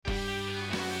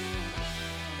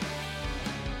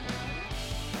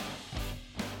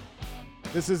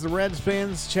This is the Reds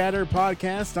Fans Chatter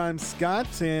Podcast. I'm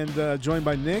Scott, and joined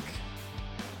by Nick.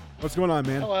 What's going on,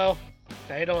 man? Hello.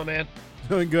 How you doing, man?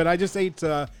 Doing good. I just ate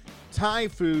Thai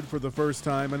food for the first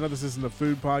time. I know this isn't a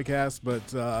food podcast,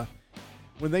 but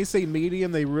when they say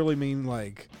medium, they really mean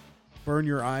like burn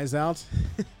your eyes out.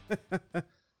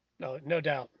 No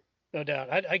doubt. No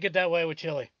doubt. I get that way with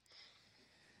chili.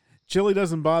 Chili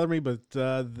doesn't bother me, but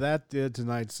that did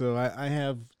tonight. So I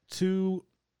have 2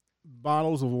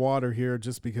 bottles of water here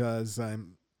just because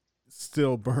I'm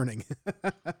still burning.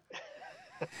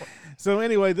 So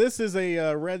anyway, this is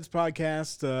a Reds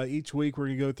podcast. Each week we're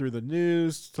going to go through the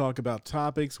news, talk about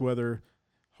topics,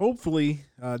 hopefully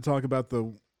talk about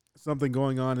something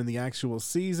going on in the actual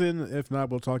season. If not,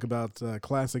 we'll talk about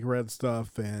classic Red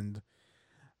stuff and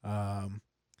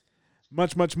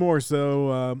much more.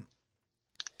 So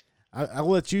I'll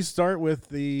let you start with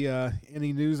the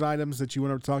any news items that you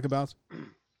want to talk about.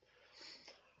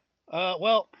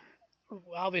 Well,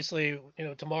 obviously,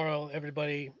 tomorrow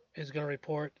everybody is going to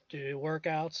report to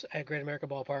workouts at Great America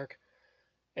Ballpark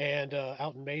and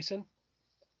out in Mason.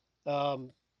 So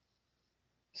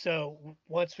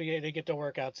once they get their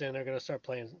workouts in, they're going to start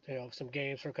playing, some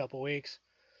games for a couple weeks.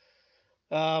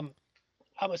 I'm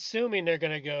assuming they're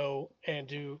going to go and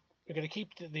they're going to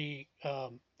keep the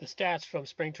stats from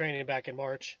spring training back in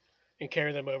March and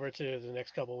carry them over to the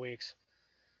next couple weeks.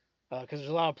 Because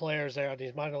there's a lot of players there on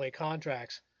these minor league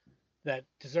contracts that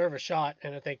deserve a shot,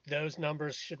 and I think those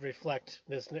numbers should reflect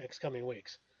this next coming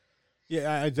weeks.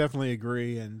 Yeah, I definitely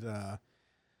agree, and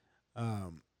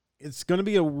it's going to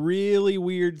be a really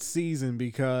weird season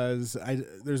because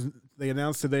they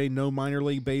announced today no minor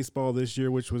league baseball this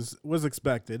year, which was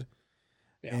expected,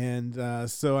 yeah. And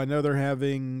so I know they're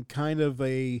having kind of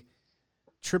a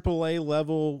AAA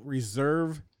level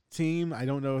reserve team. I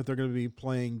don't know if they're going to be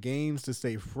playing games to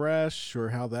stay fresh or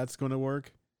how that's going to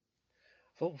work.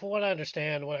 For what I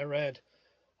understand, what I read,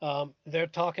 they're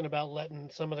talking about letting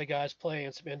some of the guys play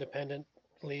in some independent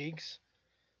leagues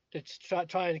to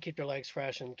trying to keep their legs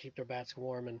fresh and keep their bats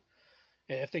warm. And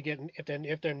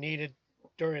if they're needed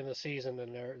during the season,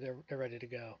 then they're ready to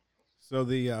go. So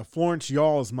the Florence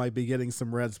Yalls might be getting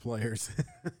some Reds players.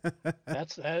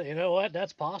 That's you know what?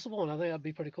 That's possible, and I think that'd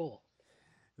be pretty cool.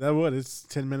 That would. It's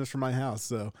 10 minutes from my house.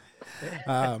 So,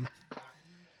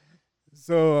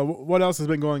 so what else has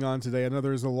been going on today? I know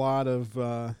there's a lot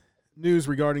of news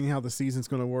regarding how the season's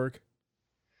going to work.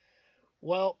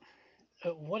 Well,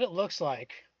 what it looks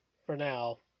like for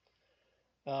now,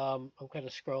 I'm kind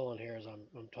of scrolling here as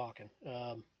I'm talking.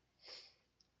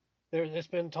 There's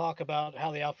been talk about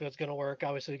how the outfield's going to work.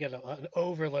 Obviously, we get an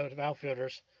overload of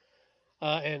outfielders,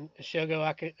 and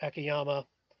Shogo Akiyama,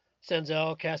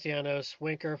 Senzel, Castellanos,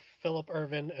 Winker, Phillip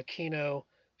Ervin, Aquino,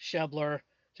 Schebler,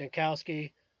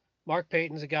 Jankowski. Mark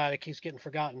Payton's a guy that keeps getting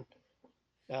forgotten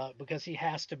because he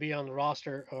has to be on the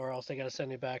roster or else they got to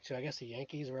send him back to, I guess, the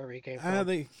Yankees or wherever he came from.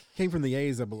 They came from the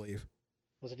A's, I believe.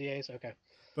 Was it the A's? Okay.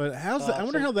 But I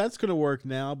wonder how that's going to work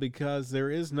now because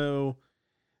there is no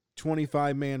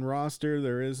 25-man roster.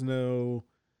 There is no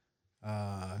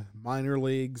minor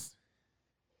leagues.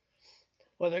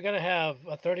 Well, they're going to have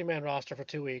a 30-man roster for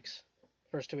 2 weeks,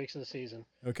 first 2 weeks of the season.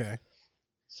 Okay.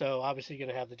 So, obviously, you're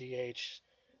going to have the DH.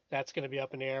 That's going to be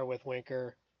up in the air with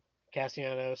Winker,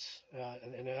 Castellanos,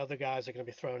 and the other guys are going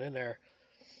to be thrown in there.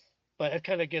 But it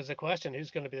kind of gives the question, who's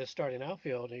going to be the starting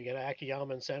outfield? You get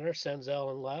Akiyama in center,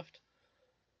 Senzel in left,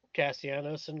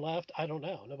 Castellanos in left. I don't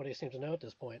know. Nobody seems to know at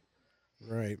this point.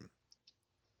 Right.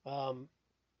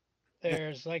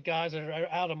 There's like guys that are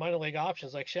out of minor league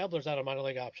options, like Schebler's out of minor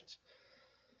league options.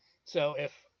 So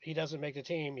if he doesn't make the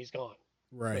team, he's gone.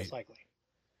 Right. Most likely.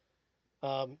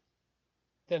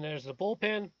 Then there's the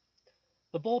bullpen.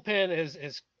 The bullpen is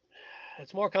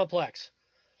it's more complex.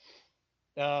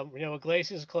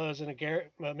 Iglesias is closing.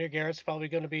 Amir Garrett's probably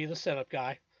going to be the setup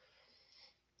guy.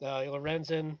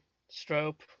 Lorenzen,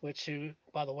 Strop,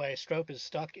 by the way, Strop is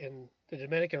stuck in the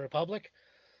Dominican Republic.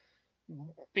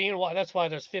 That's why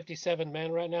there's 57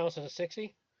 men right now instead of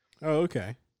 60. Oh,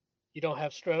 okay. You don't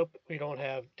have Strop. We don't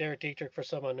have Derek Dietrich for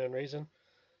some unknown reason.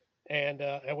 And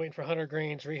I'm waiting for Hunter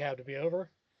Green's rehab to be over.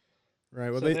 Right.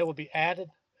 Well, so they will be added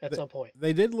at some point.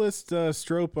 They did list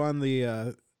Strop on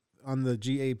the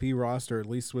GAP roster, at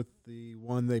least with the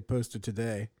one they posted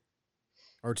today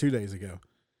or 2 days ago.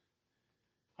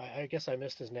 I guess I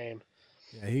missed his name.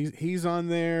 Yeah, he's on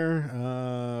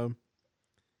there.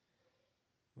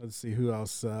 Let's see who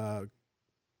else.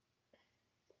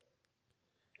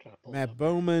 Matt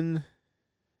Bowman,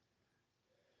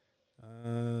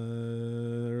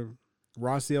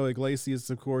 Rossiel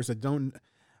Iglesias, of course.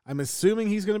 I'm assuming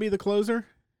he's going to be the closer.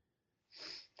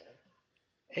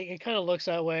 It kind of looks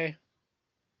that way.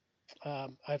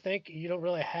 I think you don't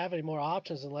really have any more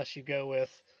options unless you go with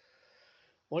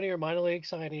one of your minor league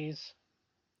signees.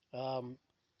 Um,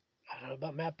 I don't know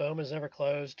about Matt Bowman's never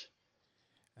closed.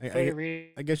 I, Cody I,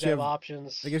 Reed's I guess have you have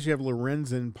options. I guess you have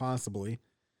Lorenzen possibly,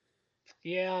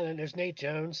 Yeah, and then there's Nate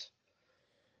Jones.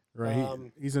 right?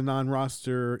 Um, He's a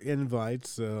non-roster invite,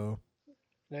 so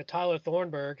Now Tyler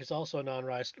Thornburg is also a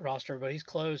non-roster, but he's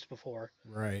closed before.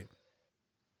 right.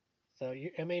 So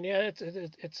I mean, yeah,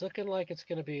 it's looking like it's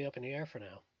going to be up in the air for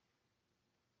now.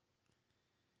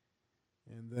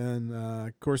 And then,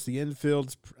 of course, the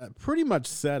infield's pretty much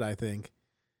set, I think.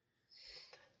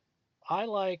 I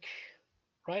like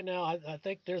right now. I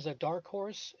think there's a dark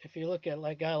horse. If you look at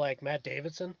like a guy like Matt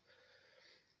Davidson,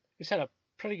 he's had a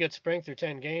pretty good spring through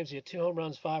 10 games. He had 2 home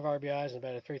runs, 5 RBIs, and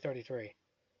batted 333.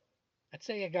 I'd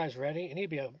say that guy's ready, and he'd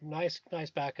be a nice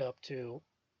backup to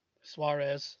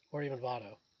Suarez or even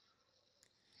Votto.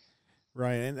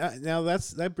 Right, and now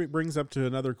that brings up to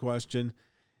another question: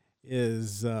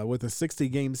 is with a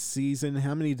 60-game season,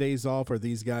 how many days off are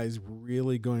these guys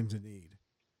really going to need?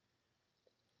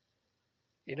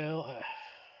 You know,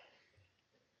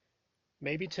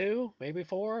 maybe 2, maybe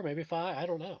 4, maybe 5. I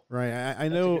don't know. Right, I That's a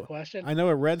good know. question. I know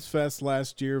at Reds Fest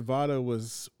last year, Votto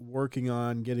was working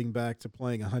on getting back to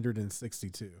playing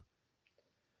 162.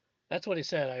 That's what he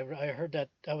said. I heard that.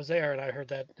 I was there, and I heard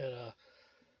that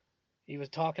he was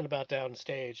talking about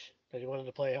downstage that he wanted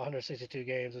to play 162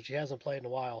 games, which he hasn't played in a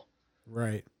while.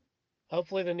 Right.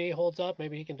 Hopefully the knee holds up.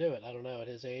 Maybe he can do it. I don't know. At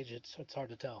his age, it's hard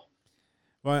to tell.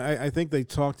 Well, I think they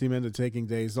talked him into taking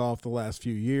days off the last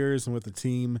few years, and with the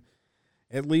team,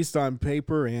 at least on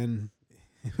paper and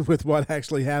with what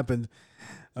actually happened,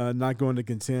 not going to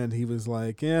contend, he was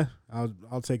like, "Yeah,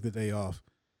 I'll take the day off."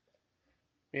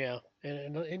 Yeah,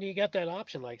 and you get that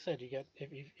option. Like I said, you get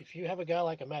if you have a guy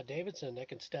like a Matt Davidson that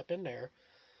can step in there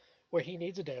where he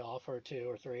needs a day off or 2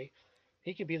 or 3,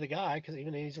 he could be the guy because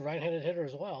even he's a right-handed hitter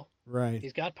as well. Right.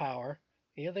 He's got power.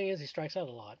 The other thing is he strikes out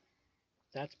a lot.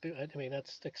 That's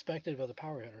expected of a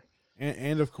power hitter.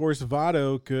 And of course,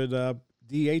 Votto could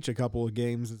DH a couple of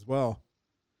games as well.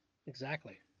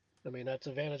 Exactly. I mean, that's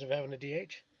the advantage of having a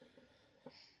DH.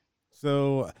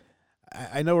 So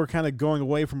I know we're kind of going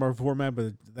away from our format,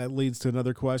 but that leads to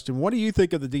another question. What do you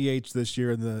think of the DH this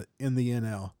year in the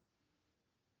NL?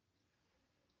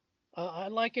 I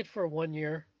like it for 1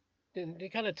 year. And you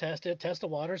kind of test the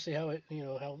water, see how it,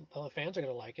 how the fans are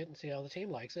going to like it, and see how the team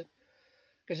likes it.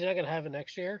 Because you're not going to have it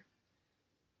next year,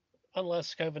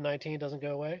 unless COVID-19 doesn't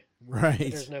go away. Right.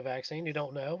 There's no vaccine. You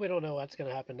don't know. We don't know what's going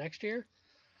to happen next year.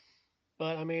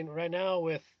 But I mean, right now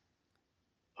with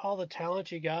all the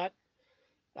talent you got,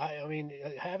 I mean,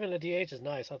 having a DH is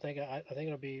nice. I think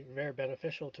it'll be very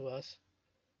beneficial to us.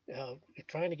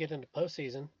 Trying to get into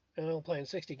postseason and playing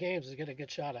 60 games is get a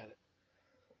good shot at it.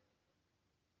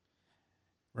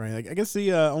 Right. I guess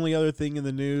the only other thing in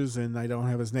the news, and I don't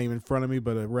have his name in front of me,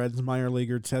 but a Reds minor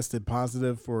leaguer tested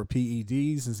positive for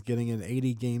PEDs, is getting an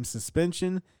 80-game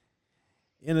suspension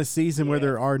in a season where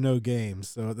there are no games.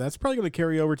 So that's probably going to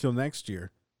carry over till next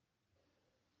year.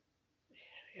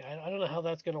 Yeah, I don't know how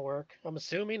that's going to work. I'm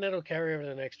assuming it'll carry over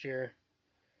to next year.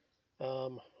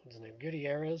 What's his name?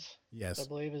 Gutierrez, Yes. I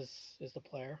believe is the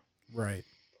player. Right.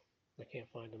 I can't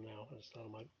find him now. It's not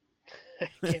on my.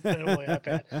 I can't find him on my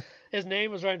iPad. His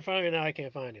name was right in front of me. Now I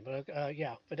can't find him. But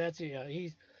yeah, but that's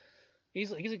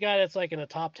he's a guy that's like in the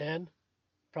top 10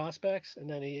 prospects, and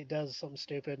then he does something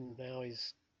stupid, and now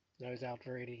he's out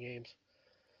for 80 games.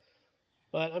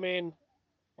 But I mean,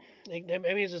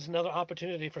 it means it's another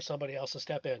opportunity for somebody else to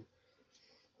step in.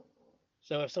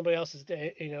 So if somebody else is,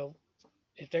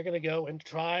 if they're going to go and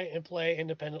try and play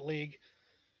independent league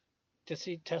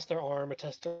to test their arm or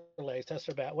test their legs, test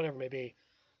their bat, whatever it may be,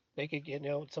 they could get,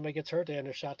 somebody gets hurt, they have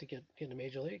their shot to get in the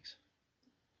major leagues.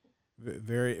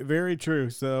 Very, very true.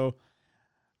 So,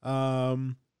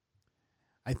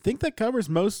 I think that covers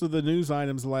most of the news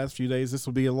items the last few days. This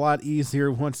will be a lot easier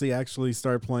once they actually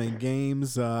start playing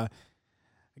games. I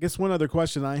guess one other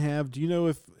question I have: do you know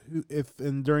if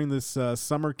during this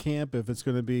summer camp, if it's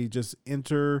going to be just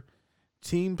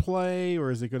team play,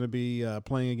 or is it going to be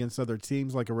playing against other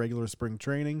teams like a regular spring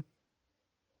training?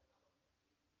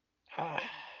 I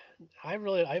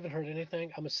haven't heard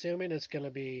anything. I'm assuming it's going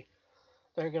to be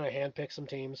they're going to handpick some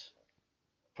teams,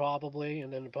 probably,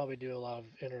 and then probably do a lot of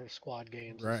inter squad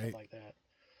games and stuff like that.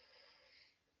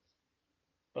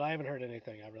 But I haven't heard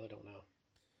anything. I really don't know.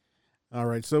 All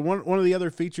right. So one of the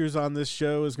other features on this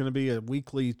show is going to be a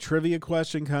weekly trivia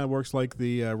question. Kind of works like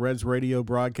the Reds radio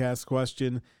broadcast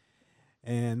question.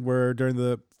 And where during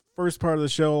the first part of the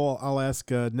show, I'll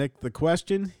ask Nick the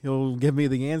question. He'll give me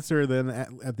the answer. Then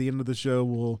at the end of the show,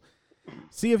 we'll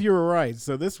see if you were right.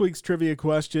 So this week's trivia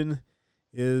question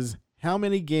is, how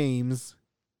many games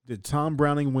did Tom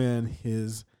Browning win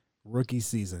his rookie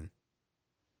season?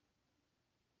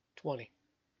 20.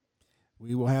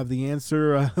 We will have the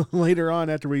answer later on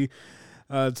after we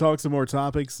talk some more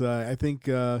topics. I think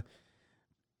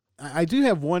I do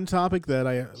have one topic that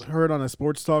I heard on a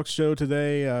sports talk show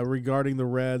today regarding the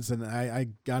Reds, and I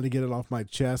got to get it off my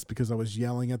chest because I was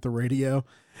yelling at the radio.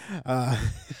 I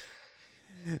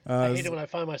hate it when I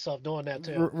find myself doing that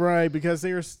too. Right, because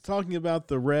they were talking about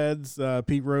the Reds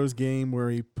Pete Rose game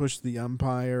where he pushed the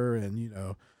umpire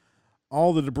and,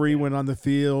 all the debris went on the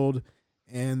field.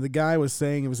 And the guy was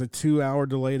saying it was a 2-hour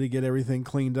delay to get everything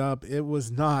cleaned up. It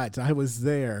was not. I was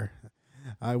there.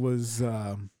 I was,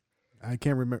 I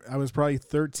can't remember. I was probably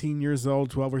 13 years old,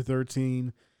 12 or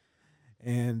 13.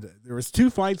 And there was 2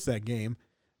 fights that game.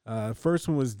 First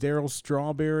one was Darryl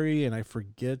Strawberry, and I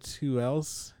forget who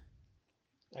else.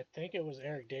 I think it was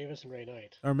Eric Davis and Ray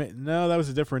Knight. No, that was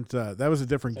a different. That was a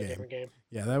different game. Different game.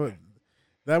 Yeah,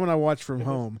 that one I watched from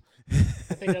home.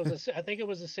 I think it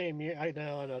was the same year. I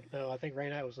think Ray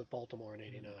Knight was with Baltimore in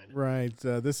 '89. Right.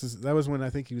 That was when I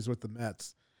think he was with the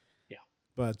Mets. Yeah.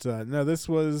 But no, this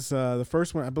was the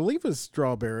first one. I believe was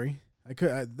Strawberry.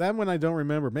 That one I don't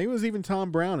remember. Maybe it was even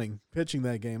Tom Browning pitching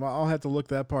that game. I'll have to look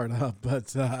that part up.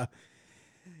 But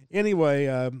anyway,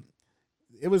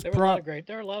 it was. There were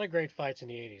a lot of great fights in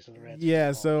the '80s in the Reds.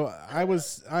 Yeah, so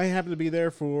I happened to be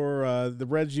there for the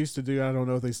Reds used to do. I don't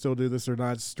know if they still do this or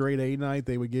not. Straight A night,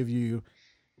 they would give you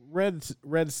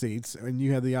red seats, and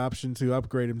you had the option to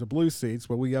upgrade them to blue seats.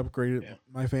 Well, we upgraded. Yeah.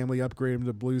 My family upgraded them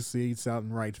to blue seats out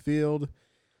in right field,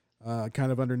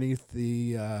 kind of underneath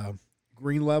the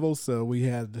green level, so we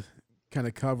had kind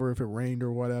of cover if it rained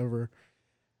or whatever.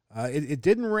 It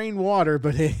didn't rain water,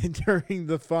 but during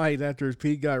the fight after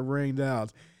Pete got rained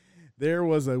out, there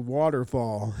was a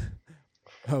waterfall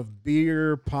of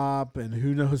beer, pop, and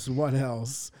who knows what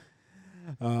else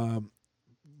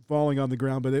falling on the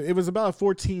ground. But it was about a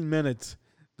 14-minute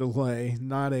delay,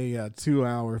 not a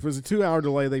 2-hour. If it was a 2-hour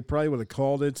delay, they probably would have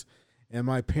called it, and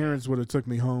my parents would have took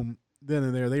me home then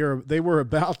and there. They were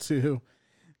about to,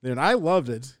 and I loved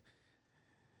it.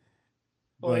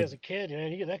 Well, as a kid,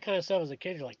 you get that kind of stuff as a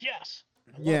kid. You're like, yes.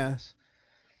 Yeah. This.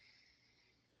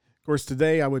 Of course,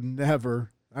 today I would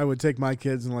never. I would take my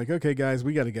kids and like, okay, guys,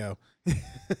 we got to go.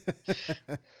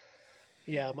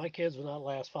 Yeah, my kids would not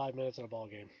last 5 minutes in a ball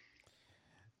game.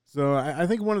 So I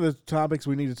think one of the topics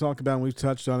we need to talk about, and we've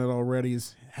touched on it already,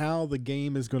 is how the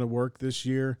game is going to work this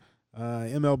year.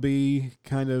 MLB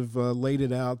kind of laid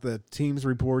it out that teams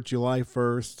report July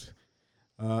 1st.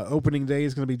 Opening day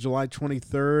is going to be July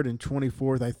 23rd and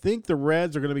 24th. I think the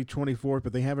Reds are going to be 24th,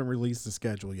 but they haven't released the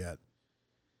schedule yet.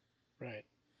 Right.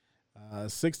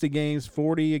 60 games,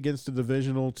 40 against the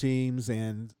divisional teams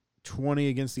and 20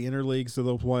 against the interleague, so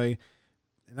they'll play.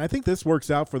 And I think this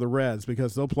works out for the Reds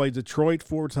because they'll play Detroit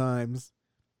 4 times.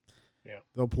 Yeah.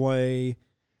 They'll play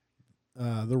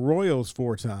the Royals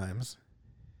 4 times.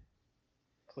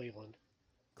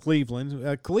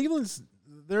 Cleveland's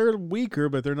they're weaker,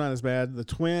 but they're not as bad. The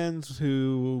Twins,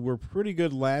 who were pretty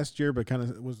good last year, but kind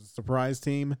of was a surprise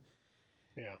team.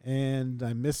 Yeah. And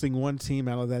I'm missing one team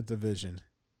out of that division,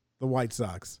 the White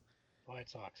Sox.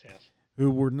 Yes.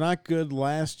 Who were not good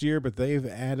last year, but they've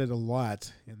added a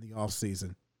lot in the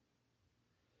offseason.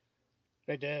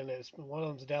 They did. And one of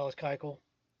them's Dallas Keuchel,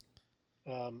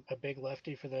 a big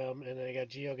lefty for them, and they got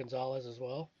Gio Gonzalez as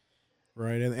well.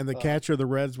 Right, and the catcher the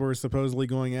Reds were supposedly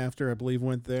going after, I believe,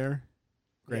 went there.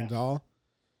 Grandal.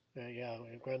 Yeah,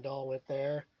 Grandal went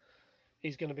there.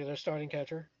 He's going to be their starting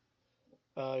catcher.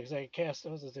 Because they cast,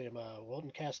 what was his name,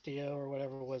 Wilton Castillo or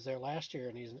whatever was there last year,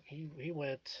 and he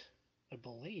went, I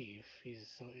believe,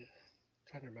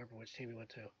 trying to remember which team he went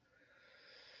to.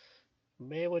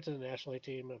 May have went to the National League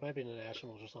team. It might be the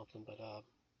Nationals or something, but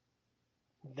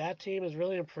that team has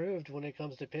really improved when it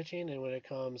comes to pitching and when it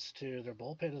comes to their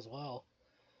bullpen as well.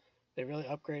 They really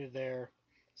upgraded there.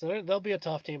 So they'll be a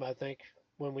tough team, I think,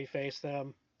 when we face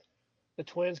them. The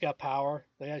Twins got power.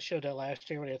 They showed that last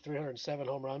year when they had 307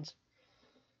 home runs.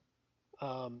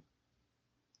 And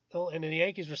then the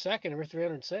Yankees were second and were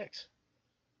 306.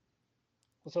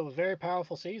 So a very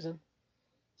powerful season.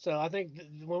 So I think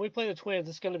when we play the Twins,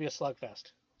 it's going to be a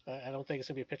slugfest. I don't think it's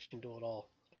going to be a pitching duel at all,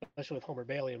 especially with Homer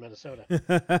Bailey in Minnesota.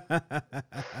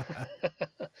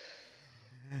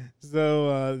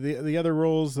 So the other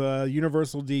rules,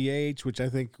 universal DH, which I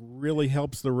think really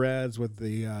helps the Reds with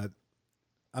the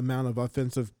amount of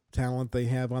offensive talent they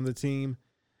have on the team.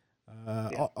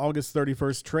 August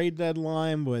 31st trade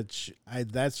deadline, which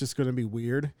that's just going to be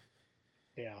weird.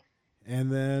 Yeah.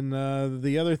 And then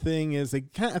the other thing is I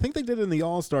think they did it in the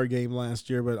All-Star game last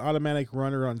year, but automatic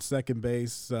runner on second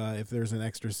base if there's an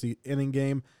extra inning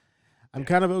game. I'm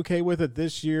kind of okay with it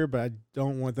this year, but I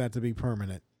don't want that to be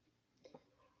permanent.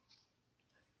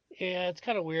 Yeah, it's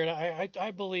kind of weird.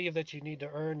 I believe that you need to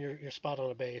earn your spot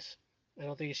on a base. I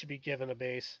don't think you should be given a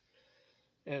base.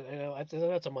 And I know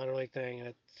that's a minor league thing,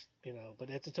 and but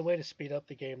it's a way to speed up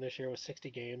the game this year with 60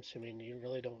 games. I mean, you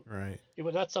really don't. Right.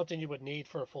 That's something you would need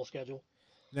for a full schedule.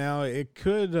 Now, it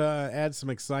could add some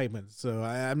excitement. So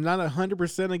I'm not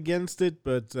 100% against it,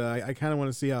 but I kind of want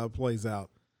to see how it plays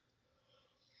out.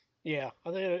 Yeah,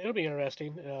 I think it'll be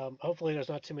interesting. Hopefully, there's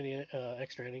not too many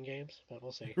extra inning games, but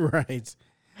we'll see. Right.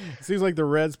 It seems like the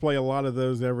Reds play a lot of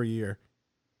those every year.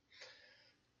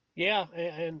 Yeah,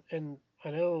 and I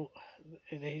know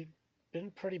they've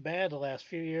been pretty bad the last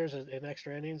few years in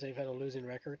extra innings. They've had a losing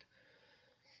record.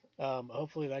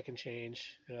 Hopefully, that can change.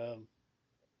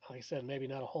 Like I said, maybe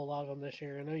not a whole lot of them this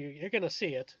year. I know you're going to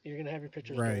see it. You're going to have your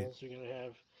pitcher's duels. You're going to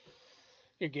have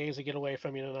your games that get away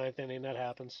from you in the ninth inning. That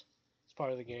happens. It's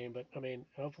part of the game. But, I mean,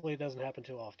 hopefully it doesn't happen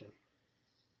too often.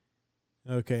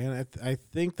 Okay, and I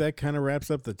think that kind of wraps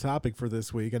up the topic for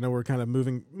this week. I know we're kind of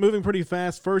moving pretty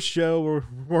fast. First show, we're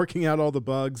working out all the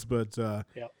bugs, but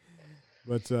yep.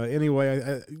 But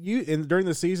anyway, during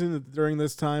the season, during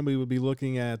this time, we would be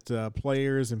looking at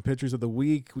players and pitchers of the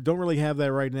week. We don't really have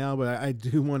that right now, but I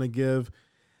do want to give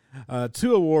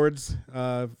 2 awards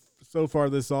so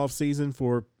far this off season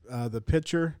for the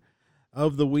pitcher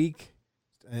of the week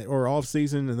or off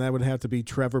season, and that would have to be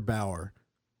Trevor Bauer.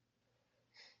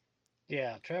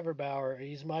 Yeah, Trevor Bauer.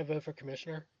 He's my vote for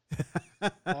commissioner.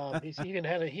 He even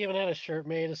had a shirt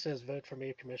made that says "Vote for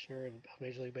me, Commissioner" in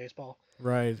Major League Baseball.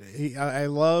 Right. I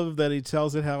love that he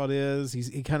tells it how it is.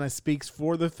 He kind of speaks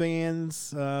for the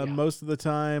fans most of the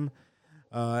time.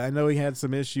 I know he had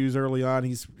some issues early on.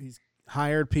 He's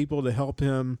hired people to help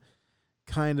him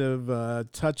kind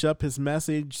of touch up his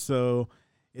message. So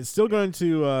it's still going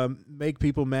to make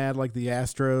people mad, like the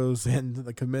Astros and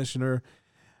the commissioner.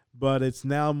 But it's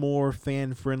now more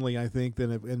fan friendly, I think,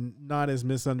 and not as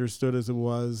misunderstood as it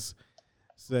was,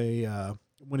 say,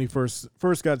 when he first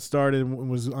got started and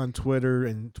was on Twitter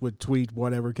and would tweet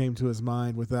whatever came to his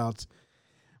mind without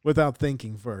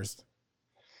thinking first.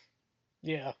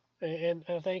 Yeah, and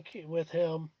I think with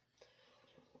him,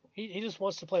 he just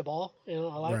wants to play ball.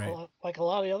 Like a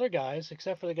lot of the other guys,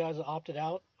 except for the guys that opted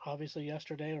out. Obviously,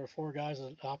 yesterday there were 4 guys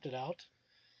that opted out.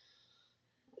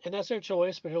 And that's their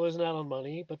choice, but they're losing out on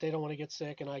money, but they don't want to get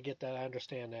sick, and I get that. I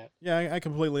understand that. Yeah, I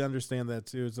completely understand that,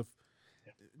 too. It's a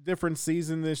different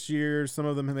season this year. Some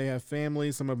of them may have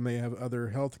families. Some of them may have other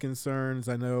health concerns.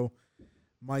 I know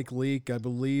Mike Leake, I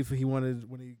believe he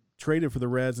wanted, when he traded for the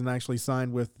Reds and actually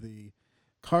signed with the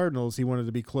Cardinals, he wanted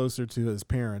to be closer to his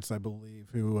parents, I believe,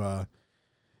 who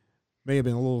may have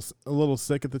been a little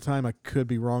sick at the time. I could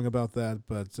be wrong about that,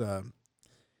 but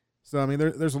so, I mean,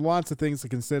 there's lots of things to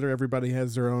consider. Everybody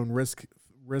has their own risk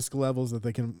levels that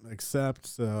they can accept.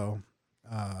 So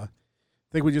I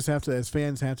think we just have to, as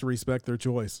fans, have to respect their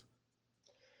choice.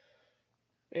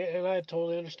 And I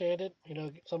totally understand it.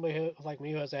 Somebody who, like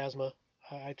me who has asthma,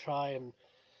 I try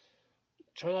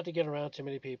not to get around too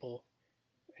many people.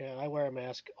 And I wear a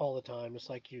mask all the time, just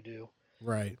like you do.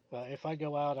 Right. If I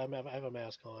go out, I have a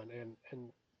mask on.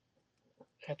 And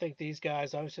I think these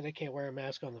guys, obviously, they can't wear a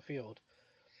mask on the field.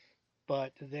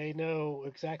 But they know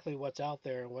exactly what's out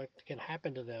there and what can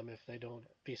happen to them if they don't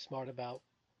be smart about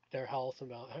their health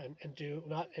and do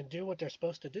what they're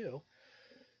supposed to do.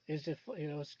 Is to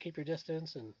keep your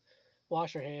distance and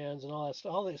wash your hands and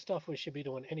all that stuff we should be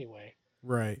doing anyway.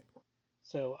 Right.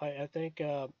 So I think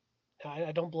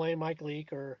I don't blame Mike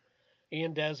Leake or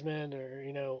Ian Desmond or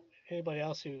anybody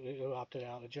else who opted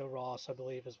out. Joe Ross, I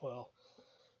believe, as well,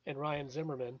 and Ryan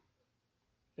Zimmerman.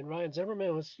 And Ryan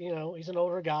Zimmerman was, he's an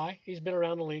older guy. He's been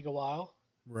around the league a while.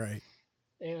 Right.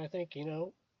 And I think,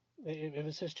 it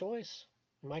was his choice.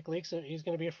 Mike Leake's he's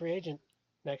going to be a free agent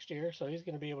next year, so he's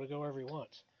going to be able to go wherever he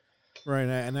wants. Right.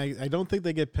 And I don't think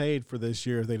they get paid for this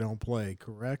year if they don't play,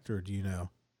 correct? Or do you know?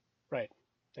 Right.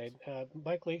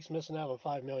 Mike Leake's missing out on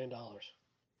 $5 million.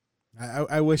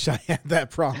 I wish I had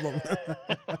that problem.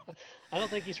 I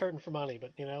don't think he's hurting for money,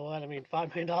 but you know what? I mean,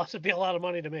 $5 million would be a lot of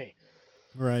money to me.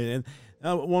 Right, and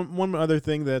one other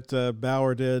thing that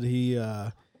Bauer did, he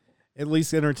at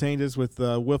least entertained us with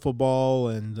wiffle ball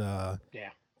and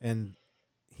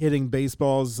hitting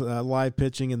baseballs, live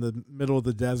pitching in the middle of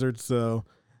the desert. So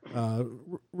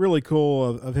really cool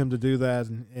of him to do that,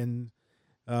 and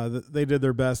they did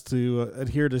their best to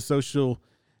adhere to social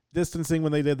distancing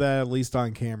when they did that, at least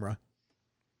on camera.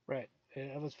 Right,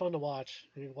 it was fun to watch.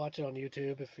 You can watch it on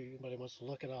YouTube if anybody wants to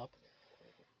look it up.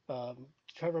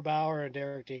 Trevor Bauer and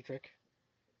Derek Dietrich.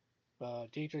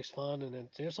 Dietrich's fun, and then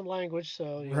there's some language,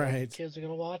 so the Right. kids are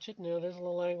gonna watch it. There's a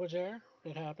little language there.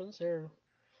 It happens. They're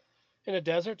in a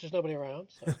desert. There's nobody around,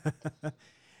 so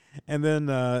And then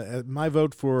my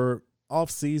vote for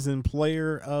off-season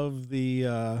player of the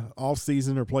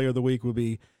off-season or player of the week would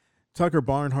be Tucker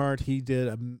Barnhart. He did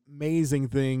amazing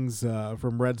things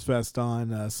from Reds Fest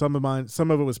on. Some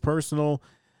of it was personal.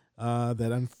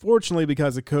 That unfortunately,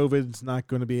 because of COVID, it's not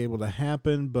going to be able to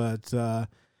happen. But to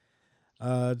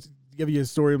give you a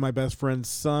story, my best friend's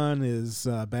son is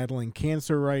battling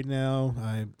cancer right now.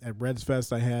 At Reds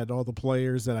Fest, I had all the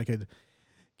players that I could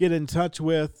get in touch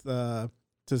with to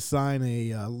sign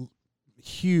a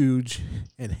huge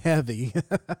and heavy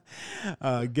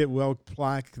get well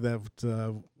plaque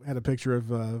that had a picture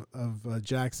of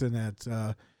Jackson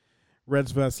at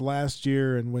Reds Fest last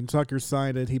year. And when Tucker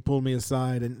signed it, he pulled me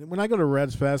aside. And when I go to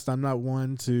Reds Fest, I'm not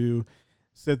one to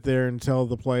sit there and tell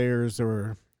the players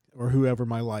or whoever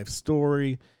my life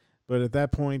story. But at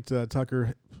that point,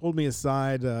 Tucker pulled me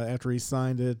aside after he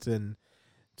signed it and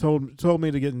told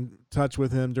me to get in touch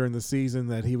with him during the season,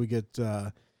 that he would get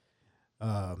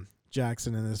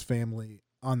Jackson and his family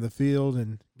on the field,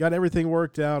 and got everything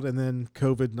worked out. And then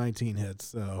COVID-19 hit,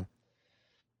 so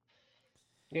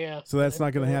yeah. that's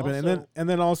not going to happen. Also, And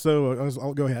then also,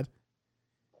 I'll go ahead.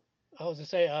 I was gonna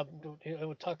say,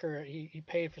 with Tucker, he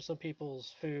paid for some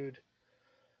people's food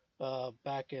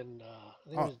back in I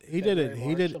think it was He did it. February, He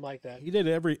March, did. something like that. He did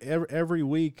every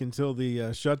week until the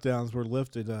shutdowns were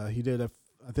lifted. He did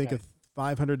I think Okay.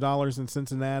 $500 in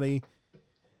Cincinnati.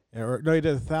 Or no, he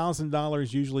did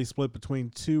 $1,000, usually split between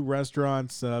two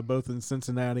restaurants, both in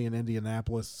Cincinnati and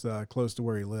Indianapolis, close to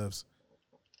where he lives.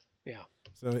 Yeah.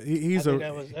 So I he's think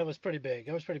that was pretty big.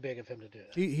 That was pretty big of him to do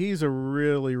that. he's a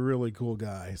really, really cool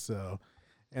guy. So,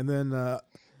 and then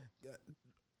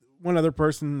one other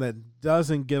person that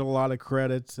doesn't get a lot of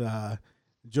credit,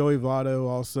 Joey Votto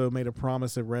also made a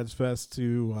promise at Reds Fest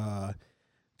to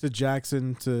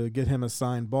Jackson to get him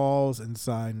assigned balls and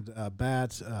signed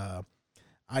bat.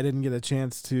 I didn't get a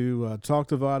chance to talk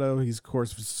to Votto. He's, of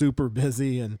course, super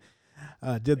busy and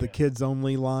did the kids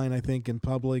only line, I think, in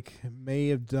public. May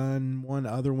have done one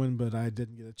other one, but I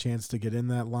didn't get a chance to get in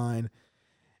that line.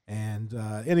 And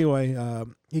anyway,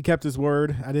 he kept his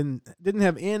word. I didn't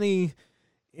have any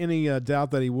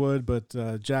doubt that he would, but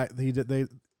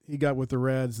he got with the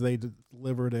Reds. They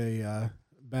delivered a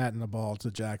bat and a ball to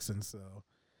Jackson. So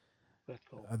That's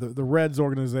cool. the Reds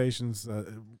organization's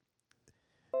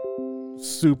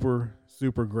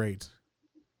super great.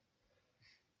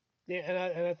 Yeah,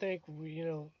 and I think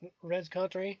Reds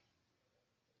country.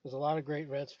 There's a lot of great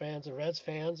Reds fans, and Reds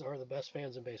fans are the best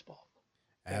fans in baseball.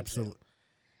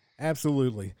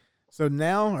 Absolutely. So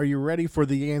now, are you ready for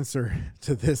the answer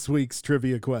to this week's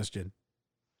trivia question?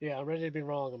 Yeah, I'm ready to be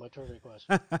wrong on my trivia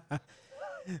question.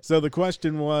 So the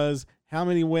question was, how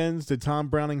many wins did Tom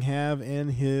Browning have in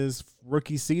his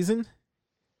rookie season?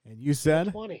 And you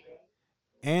said 20.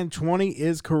 And 20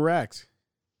 is correct.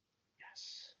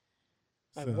 Yes.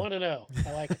 I want to know.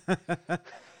 I like it.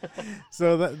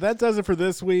 So that does it for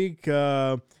this week.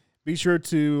 Be sure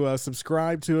to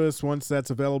subscribe to us once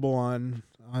that's available on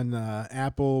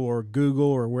Apple or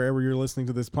Google or wherever you're listening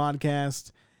to this podcast.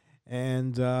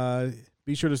 And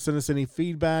be sure to send us any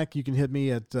feedback. You can hit me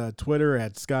at Twitter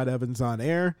at Scott Evans on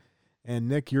Air. And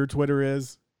Nick, your Twitter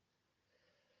is?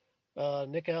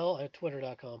 Nick L at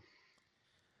twitter.com.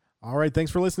 All right.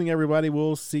 Thanks for listening, everybody.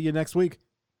 We'll see you next week.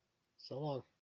 So long.